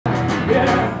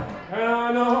Yeah. And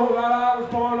I know that I was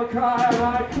born to cry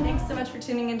like... Thanks so much for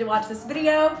tuning in to watch this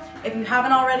video. If you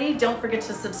haven't already, don't forget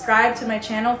to subscribe to my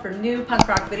channel for new punk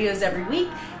rock videos every week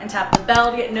and tap the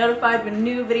bell to get notified when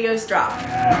new videos drop.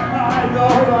 I know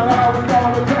that I was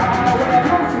born to cry when I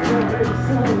come to you, baby,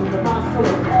 soon the master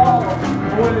will call.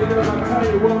 And when he does, I'll tell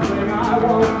you one thing, I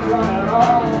won't cry at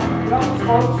all. Those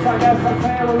folks, I guess I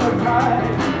sail on the tide,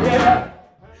 yeah.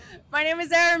 My name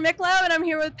is Erin Micklow, and I'm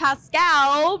here with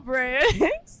Pascal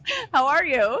Briggs. How are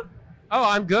you? Oh,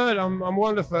 I'm good. I'm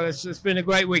wonderful. It's been a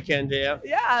great weekend here.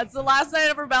 Yeah, it's the last night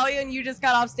of Rebellion. You just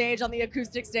got off stage on the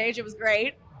acoustic stage. It was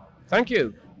great. Thank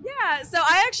you. Yeah, so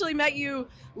I actually met you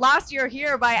last year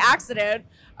here by accident.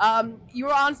 You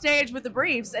were on stage with the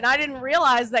Briefs, and I didn't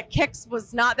realize that Kix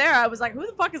was not there. I was like, who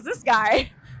the fuck is this guy?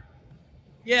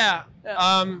 Yeah.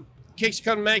 Kix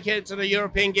couldn't make it to the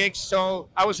European gigs, so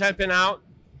I was helping out.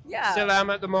 Yeah. Still am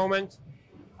at the moment.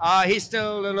 He's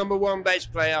still the #1 bass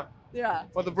player. Yeah.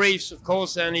 For the Briefs, of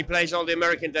course, and he plays all the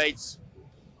American dates.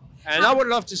 And I would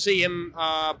love to see him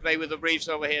play with the Briefs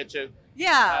over here too.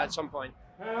 Yeah. At some point.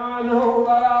 And I know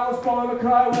that I was born to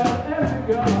cry when every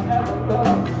girl I ever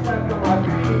loved stepped on my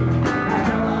feet. I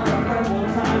know I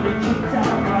remember time to keep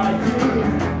down my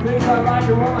teeth. Things I like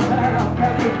to run ahead, I've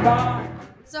kept it by.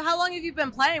 So how long have you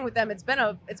been playing with them? It's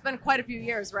been quite a few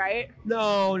years, right?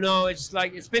 No, it's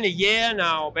been a year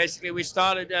now. Basically, I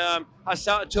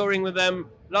started touring with them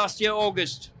last year,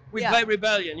 August. We played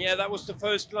Rebellion. Yeah, that was the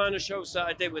first line of shows that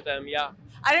I did with them. Yeah.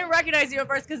 I didn't recognize you at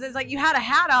first because it's like you had a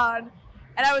hat on,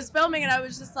 and I was filming, and I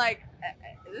was just like,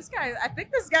 "This guy. I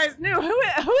think this guy's new. Who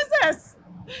is this?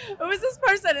 Who is this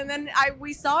person?" And then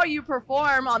we saw you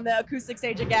perform on the acoustic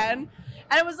stage again,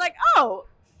 and it was like, "Oh,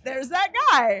 there's that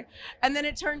guy." And then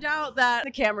it turned out that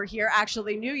the camera here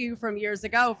actually knew you from years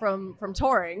ago from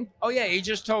touring. Oh yeah, he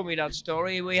just told me that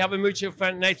story. We have a mutual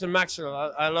friend, Nathan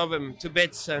Maxwell. I love him to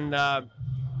bits. And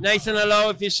Nathan, hello,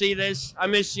 if you see this, I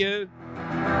miss you.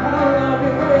 I don't love you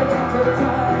for your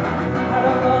time. I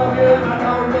don't love you, I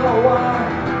don't know why.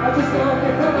 I just love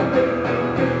you for the big.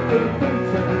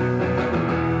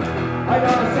 I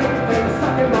got a second thing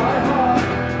stuck in my heart.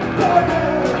 For you.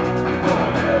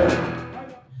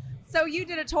 So you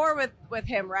did a tour with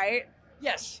him, right?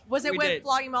 Yes. Was it with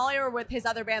Flogging Molly or with his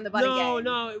other band, the Bunny Gang?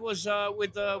 No, it was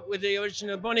with the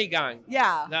original Bunny Gang.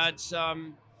 Yeah. That's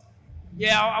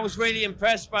yeah, I was really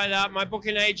impressed by that. My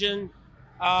booking agent,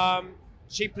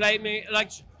 she played me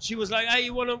like she was like, "Hey,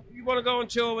 you wanna go on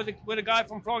tour with a guy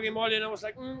from Flogging Molly?" And I was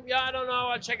like, "Yeah, I don't know.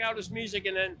 I'll check out his music."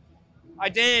 And then I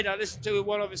did. I listened to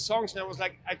one of his songs, and I was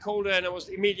like, I called her, and I was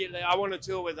immediately, I want to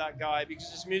tour with that guy because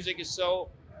his music is so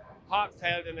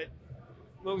heartfelt and it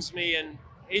moves me, and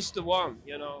he's the one,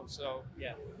 you know. So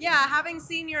yeah. Yeah, having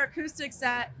seen your acoustic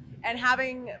set and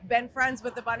having been friends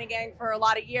with the Bunny Gang for a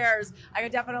lot of years, I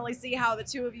could definitely see how the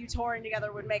two of you touring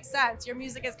together would make sense. Your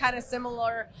music is kind of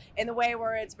similar in the way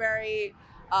where it's very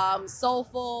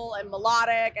soulful and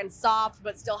melodic and soft,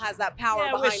 but still has that power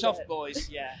behind it. Yeah, we're soft boys,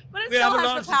 yeah. But it we still have a has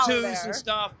lot the of power tattoos there. and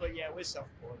stuff, but yeah, we're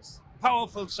soft boys.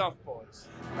 Powerful soft boys.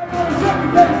 I got a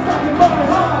second thing stuck in my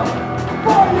heart.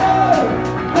 For you.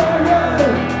 I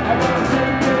got a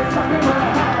second thing stuck in my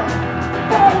heart.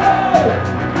 For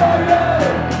you.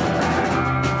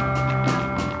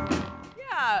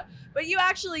 Yeah, but you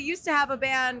actually used to have a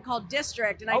band called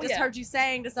District, and I just heard you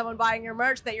saying to someone buying your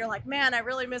merch that you're like, man, I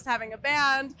really miss having a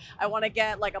band. I want to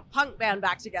get like a punk band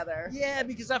back together. Yeah,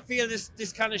 because I feel this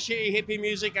kind of shitty hippie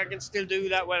music, I can still do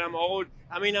that when I'm old.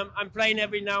 I mean, I'm playing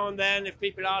every now and then. If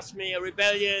people ask me, a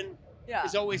Rebellion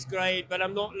is always great, but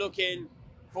I'm not looking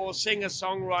for a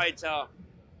singer-songwriter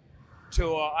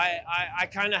tour. I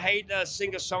kind of hate the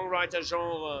singer-songwriter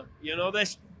genre. You know,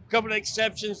 there's a couple of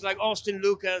exceptions like Austin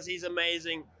Lucas, he's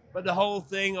amazing. But the whole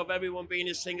thing of everyone being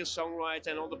a singer-songwriter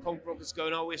and all the punk rockers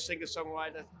going, oh, we're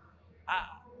singer-songwriters.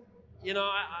 You know,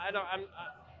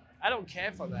 I don't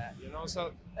care for that, you know.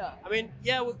 So, I mean,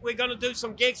 yeah, we're going to do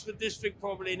some gigs with District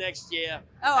probably next year.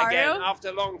 Oh, again, are you? After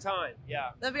a long time,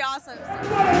 yeah. That'd be awesome.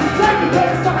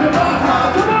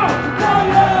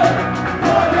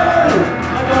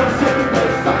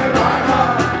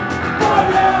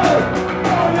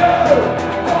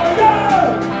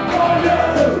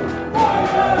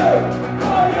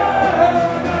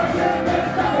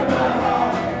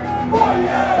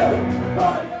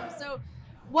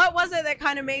 What was it that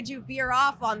kind of made you veer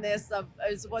off on this?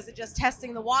 Was it just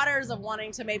testing the waters of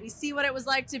wanting to maybe see what it was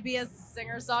like to be a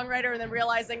singer-songwriter and then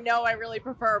realizing, no, I really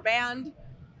prefer a band?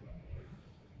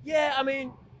 Yeah, I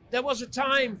mean, there was a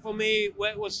time for me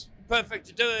where it was perfect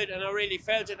to do it and I really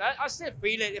felt it. I still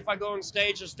feel it if I go on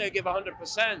stage, I still give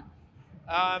 100%.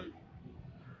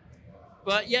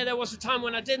 But yeah, there was a time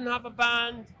when I didn't have a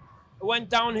band it went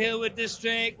downhill with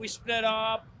District. We split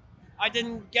up. I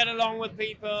didn't get along with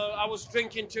people. I was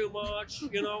drinking too much,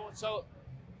 you know. So,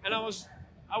 and I was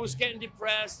getting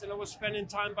depressed, and I was spending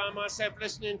time by myself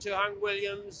listening to Hank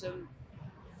Williams and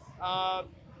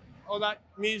all that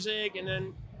music. And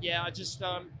then, yeah, I just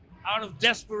out of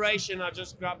desperation, I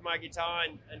just grabbed my guitar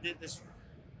and did this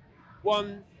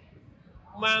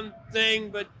one-man thing.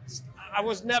 But I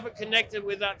was never connected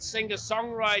with that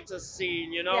singer-songwriter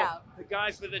scene, you know. Yeah. The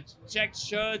guys with the checked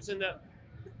shirts and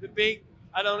the big,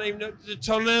 I don't even know, the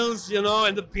tunnels, you know,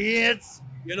 and the beards,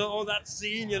 you know, all that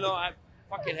scene, you know, I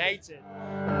fucking hate it.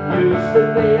 Used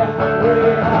to be a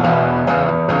hungry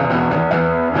heart.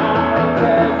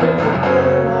 Now there's a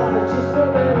cold heart, just a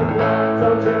little blind.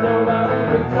 Don't you know that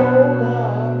every cold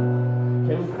heart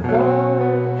can fall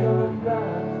and come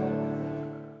back?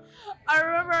 I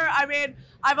remember, I mean,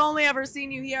 I've only ever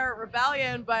seen you here at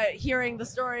Rebellion, but hearing the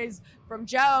stories from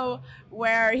Joe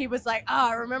where he was like, oh,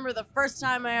 I remember the first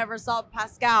time I ever saw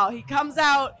Pascal. He comes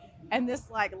out in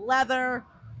this like leather,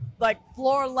 like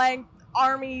floor length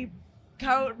army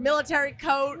coat, military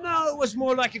coat. No, it was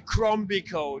more like a Crombie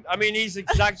coat. I mean, he's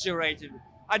exaggerated.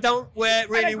 I don't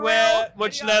really wear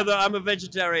much leather. I'm a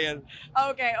vegetarian.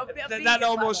 Okay. That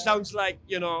almost sounds like,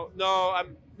 you know, no,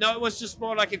 it was just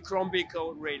more like a Crombie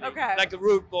coat, really. Okay. Like a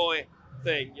root boy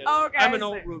thing, you know. Okay, I'm an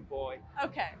old root boy.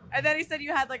 Okay. And then he said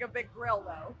you had like a big grill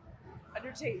though on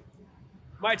your teeth.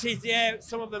 My teeth, yeah,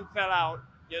 some of them fell out.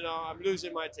 You know, I'm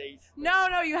losing my teeth. No,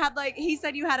 he had like, he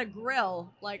said you had a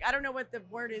grill. Like, I don't know what the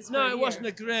word is. No, it wasn't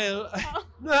a grill.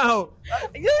 No.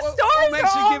 Your stories what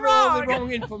makes are you give wrong. all the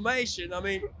wrong information? I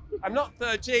mean, I'm not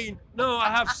 13. No, I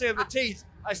have silver teeth.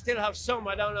 I still have some.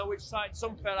 I don't know which side.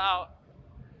 Some fell out.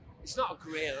 It's not a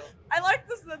grill. I like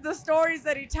the stories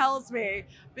that he tells me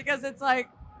because it's like,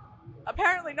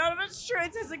 apparently none of it's true.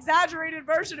 It's his exaggerated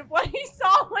version of what he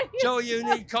saw when he Joe, you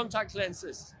need contact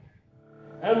lenses.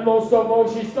 And most of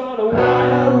all, she's got a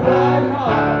wild, wild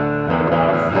heart.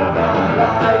 That's what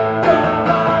I like. Don't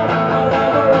mind, I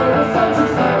love her all the sun.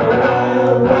 She's got a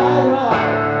wild, wild heart.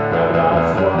 And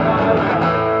that's what I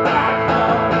like. Back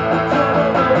home,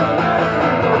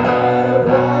 to the wild,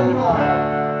 wild heart.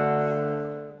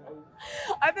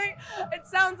 I think it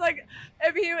sounds like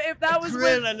if that was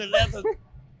grill and the leather,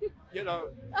 you know.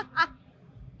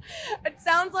 It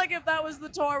sounds like if that was the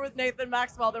tour with Nathan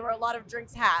Maxwell, there were a lot of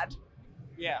drinks had.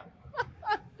 Yeah.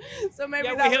 So maybe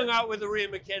yeah, that we hung out with the Rhea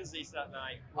McKenzies that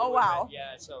night. Oh, wow.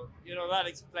 Yeah, so, you know, that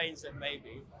explains it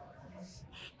maybe.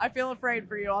 I feel afraid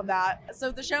for you on that.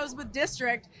 So the shows with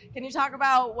District, can you talk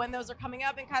about when those are coming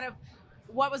up and kind of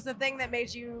what was the thing that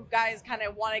made you guys kind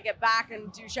of want to get back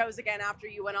and do shows again after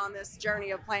you went on this journey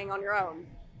of playing on your own?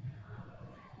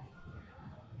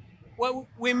 Well,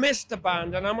 we missed the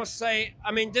band, and I must say,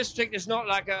 I mean, District is not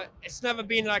like it's never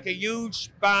been like a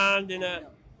huge band in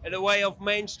a way of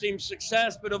mainstream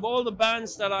success, but of all the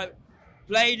bands that I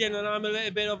played in, and I'm a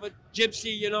little bit of a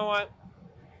gypsy, you know, I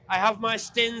have my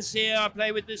stints here, I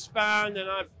play with this band, and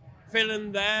I fill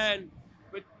in there,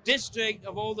 but District,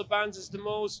 of all the bands, is the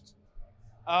most,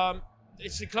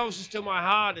 it's the closest to my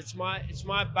heart. It's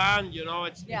my band, you know,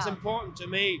 it's important to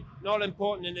me, not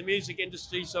important in the music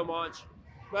industry so much,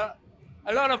 but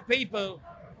a lot of people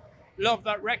love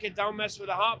that record, Don't Mess with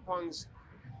the Heart Punks,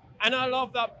 and I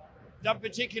love that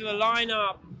particular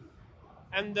lineup,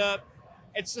 and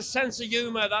it's the sense of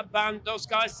humor, that band, those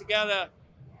guys together,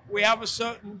 we have a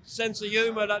certain sense of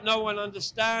humor that no one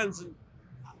understands, and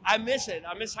I miss it.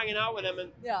 I miss hanging out with them,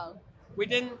 and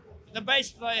the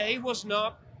bass player, he was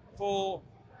not for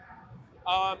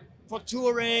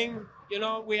touring, you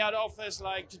know. We had offers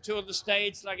like to tour the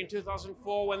States, like in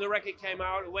 2004 when the record came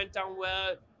out, it went down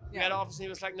well. We had offers, and he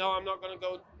was like, no, I'm not going to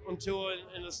go on tour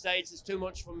in the States, it's too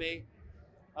much for me.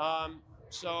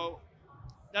 So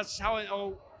that's how it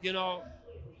all, you know,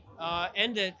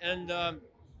 ended. And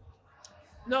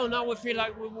now we feel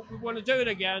like we want to do it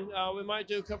again. We might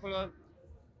do a couple of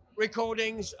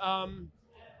recordings.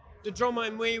 The drummer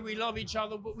and we love each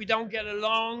other, but we don't get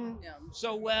along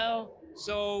so well.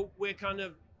 So we're kind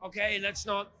of, okay, let's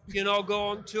not, you know, go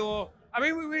on tour. I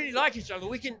mean, we really like each other.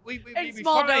 We can, in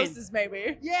small doses,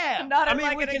 maybe. Yeah. Not I mean,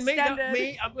 like we can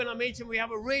extended. I'm going to meet him. We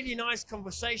have a really nice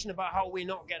conversation about how we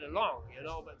not get along, you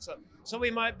know. But so we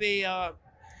might be,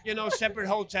 you know, separate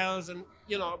hotels, and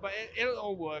you know, but it'll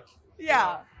all work.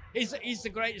 Yeah. You know? He's the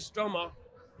greatest drummer.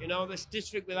 You know, this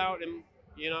District without him,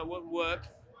 you know, wouldn't work.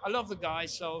 I love the guy,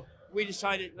 so we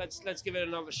decided let's give it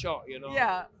another shot. You know.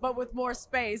 Yeah, but with more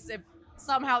space, if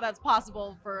somehow that's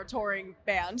possible for a touring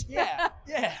band. Yeah.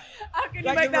 How can you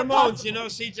like make the that Ramones, possible? you know,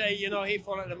 CJ, you know, he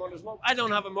followed them on his motorbike. I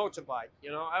don't have a motorbike, you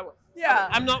know. Yeah.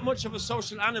 I'm not much of a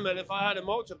social animal. If I had a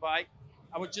motorbike,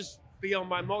 I would just be on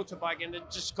my motorbike and then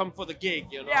just come for the gig,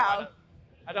 you know. Yeah.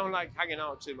 I don't like hanging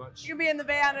out too much. You can be in the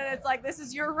van and it's like, this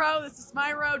is your road, this is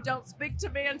my road, don't speak to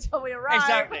me until we arrive.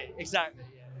 Exactly, exactly.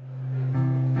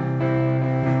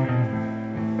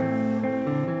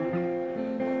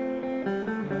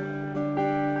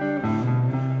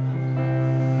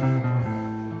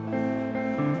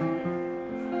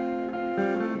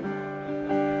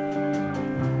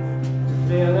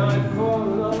 Clear night for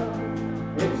love,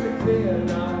 it's a clear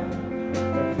night,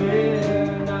 a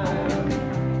clear night.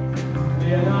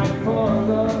 Clear night for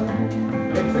love,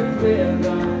 it's a clear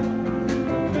night,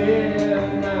 a clear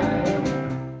night.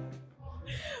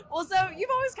 Well, so you've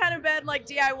always kind of been like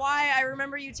DIY. I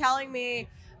remember you telling me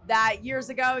that years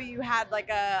ago you had like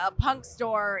a punk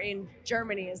store in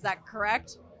Germany. Is that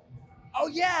correct? Oh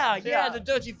yeah, Yeah. the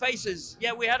Dirty Faces.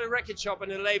 Yeah, we had a record shop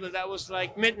and a label that was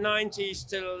like mid 90s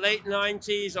till late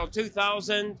 90s or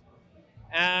 2000.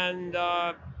 And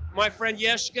my friend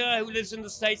Yeshka, who lives in the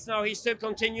States now, he still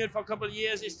continued for a couple of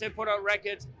years. He still put out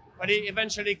records, but he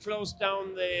eventually closed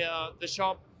down the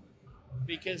shop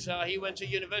because he went to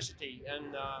university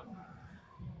and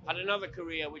had another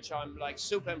career, which I'm like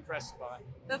super impressed by.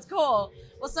 That's cool.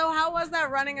 Well, so how was that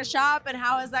running a shop, and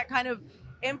how has that kind of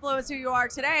influenced who you are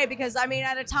today? Because I mean,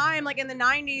 at a time like in the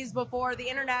 90s, before the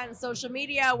internet and social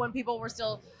media, when people were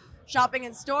still shopping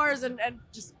in stores and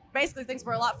just basically things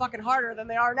were a lot fucking harder than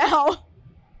they are now.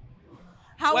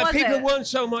 How Well, was people it? weren't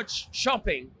so much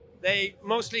shopping. They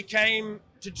mostly came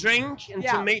to drink and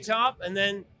Yeah. to meet up, and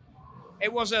then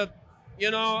it was a,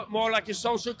 you know, more like a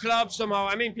social club somehow.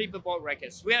 I mean, people bought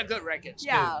records. We had good records,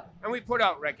 Yeah. too. And we put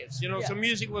out records, you know, Yeah. so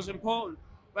music was important,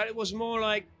 but it was more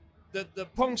like the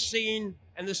punk scene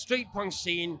and the street punk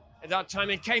scene at that time.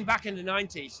 It came back in the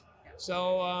 90s.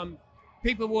 So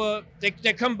people were, they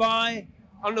come by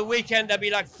on the weekend, there'd be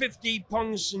like 50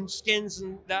 punks and skins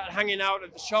and that hanging out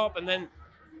at the shop, and then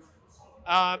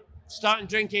starting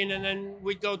drinking, and then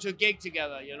we'd go to a gig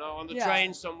together, you know, on the Yeah.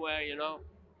 train somewhere, you know.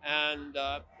 And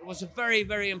it was a very,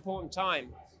 very important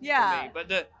time Yeah. for me.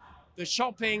 But the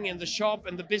shopping and the shop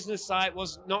and the business side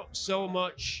was not so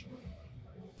much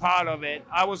part of it.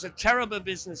 I was a terrible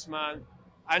businessman.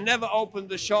 I never opened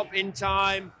the shop in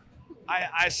time.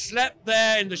 I slept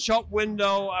there in the shop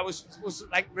window. I was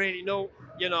like really no,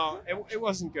 you know, it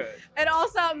wasn't good. And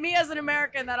also, me as an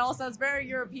American, that all sounds very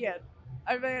European.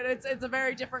 I mean, it's a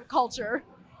very different culture.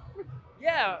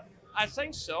 Yeah, I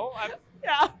think so.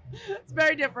 Yeah, it's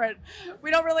very different. We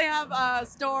don't really have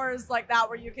stores like that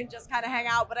where you can just kind of hang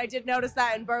out, but I did notice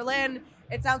that in Berlin,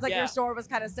 it sounds like Yeah. your store was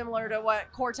kind of similar to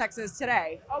what Cortex is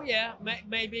today. Oh yeah,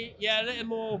 maybe. Yeah, a little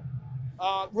more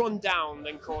run down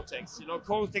than Cortex. You know,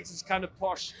 Cortex is kind of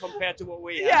posh compared to what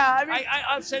we have. Yeah, I mean,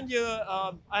 I'll send you.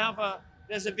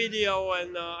 There's a video,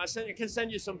 and I can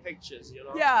send you some pictures. You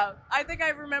know. yeah, I think I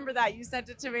remember that. You sent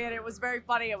it to me, and it was very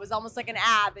funny. It was almost like an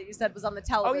ad that you said was on the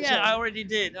Oh television. yeah, I already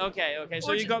did. Okay. So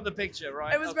Which- you got the picture,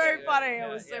 right? It was Okay, very yeah, funny.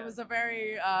 yeah, It yeah. was a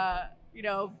very, you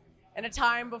know, in a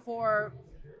time before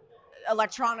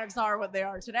electronics are what they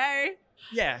are today.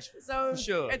 Yeah, So for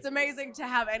sure. it's amazing to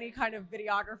have any kind of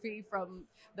videography from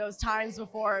those times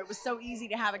before. It was so easy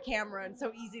to have a camera and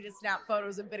so easy to snap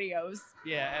photos and videos.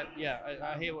 Yeah.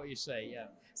 I hear what you say. Yeah.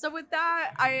 So with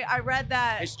that, I read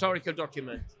that, Historical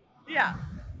document. yeah,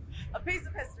 a piece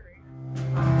of history.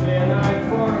 Clear night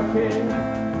for a king,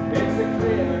 it's a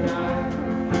clear night,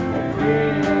 a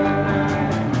clear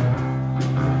night.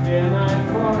 Clear night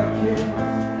for a king,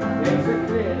 it's a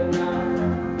clear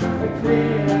night, a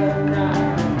clear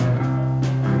night.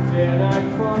 Clear night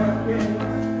for a king,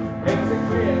 it's a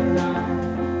clear night,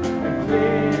 a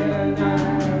clear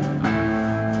night.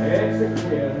 It's a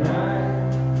clear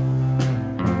night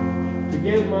to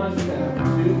give myself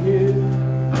to you.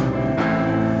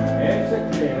 It's a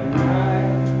clear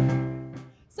night.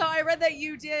 So I read that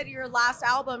you did your last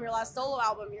album, your last solo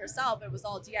album yourself. It was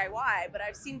all DIY, but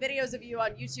I've seen videos of you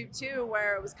on YouTube too,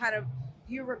 where it was kind of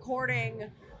you recording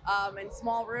in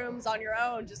small rooms on your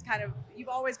own. Just kind of, you've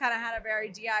always kind of had a very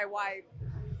DIY,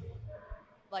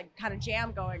 like kind of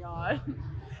jam going on.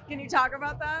 Can you talk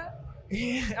about that?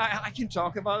 Yeah, I can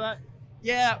talk about that.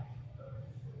 Yeah.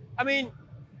 I mean,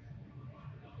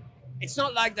 it's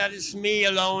not like that it's me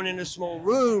alone in a small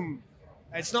room.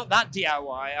 It's not that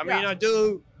DIY. I mean,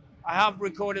 Yeah. I have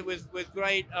recorded with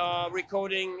great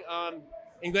recording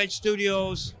in great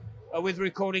studios with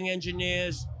recording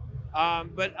engineers,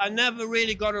 but I never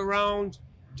really got around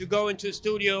to go into a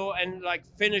studio and like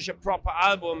finish a proper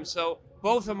album. So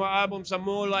both of my albums are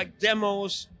more like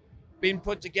demos being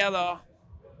put together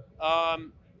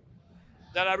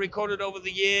that I recorded over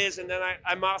the years, and then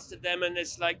I mastered them, and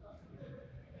it's like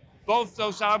both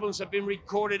those albums have been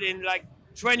recorded in like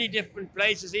 20 different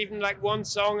places. Even like one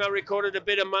song, I recorded a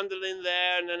bit of mandolin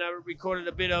there, and then I recorded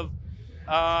a bit of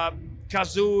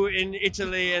kazoo in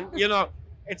Italy, and you know,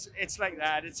 it's like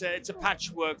that. It's a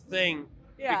patchwork thing.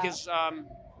 Yeah. Because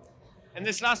and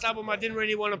this last album, I didn't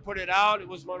really want to put it out. It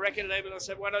was my record label. I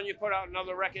said, why don't you put out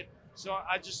another record? So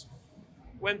I just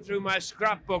went through my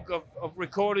scrapbook of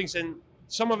recordings, and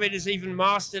some of it is even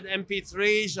mastered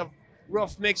MP3s of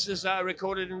rough mixes that I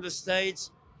recorded in the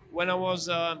States when I was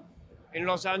in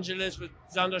Los Angeles with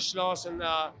Zander Schloss, and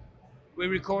we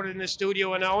recorded in the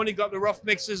studio, and I only got the rough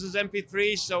mixes as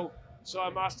MP3s, so I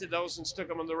mastered those and stuck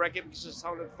them on the record because it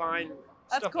sounded fine.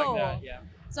 That's stuff cool. Like that, yeah.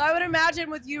 So I would imagine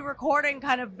with you recording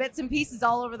kind of bits and pieces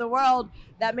all over the world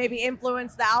that maybe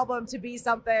influenced the album to be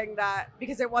something that,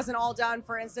 because it wasn't all done,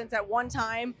 for instance, at one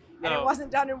time, and it wasn't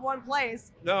done in one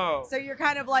place. No. So you're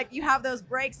kind of like, you have those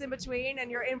breaks in between and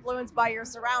you're influenced by your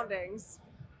surroundings.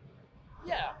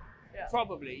 Yeah,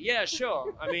 probably. Yeah,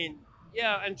 sure. I mean,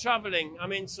 yeah, and traveling. I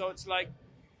mean, so it's like,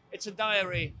 it's a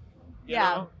diary, you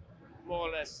know, more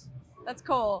or less. That's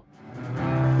cool.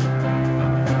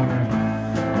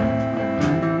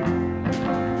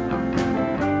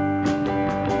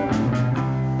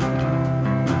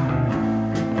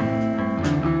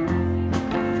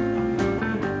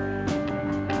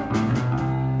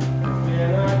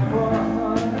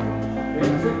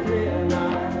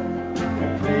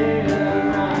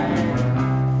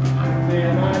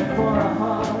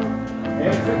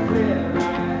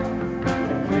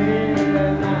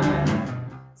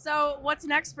 So what's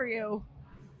next for you?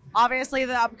 Obviously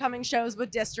the upcoming shows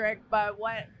with District, but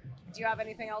do you have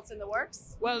anything else in the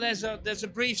works? Well, there's a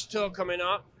BRIEFS tour coming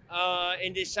up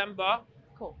in December.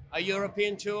 Cool. A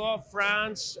European tour,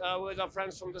 France, with our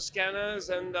friends from the Scanners,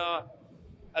 and a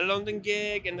London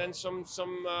gig, and then some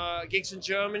gigs in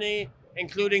Germany,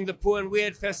 including the Poor and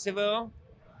Weird Festival.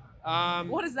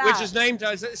 What is that? Which is named,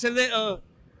 it's a little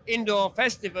indoor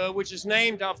festival which is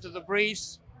named after the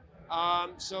BRIEFS.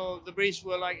 So the BRIEFS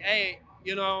were like, hey,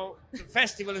 you know, the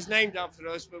festival is named after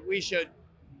us, but we should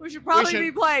probably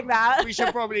be playing that. We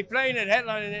should probably play it,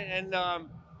 headlining it, and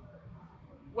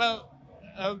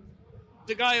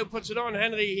the guy who puts it on,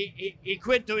 Henry, he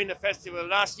quit doing the festival.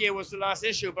 Last year was the last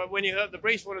issue, but when he heard the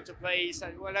BRIEFS wanted to play, he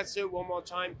said, well, let's do it one more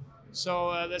time.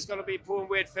 So there's going to be Poor and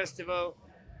Weird Festival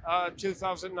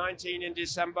 2019 in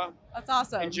December. That's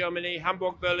awesome. In Germany,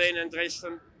 Hamburg, Berlin, and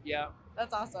Dresden. Yeah.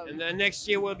 That's awesome. And then next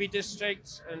year will be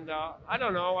District, and I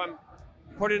don't know, I'm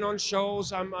putting on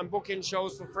shows, I'm booking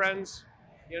shows for friends,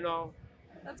 you know.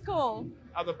 That's cool.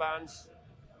 Other bands.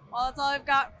 Well, that's all I've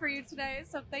got for you today,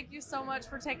 so thank you so much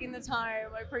for taking the time.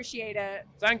 I appreciate it.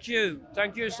 Thank you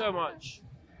so much.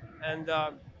 And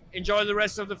enjoy the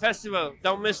rest of the festival.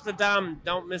 Don't miss the Damned,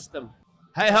 don't miss them.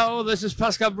 Hey ho, this is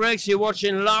Pascal Briggs. You're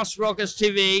watching Last Rockers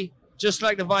TV, just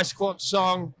like the Vice Squad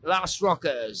song, Last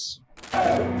Rockers.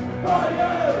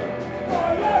 Hey,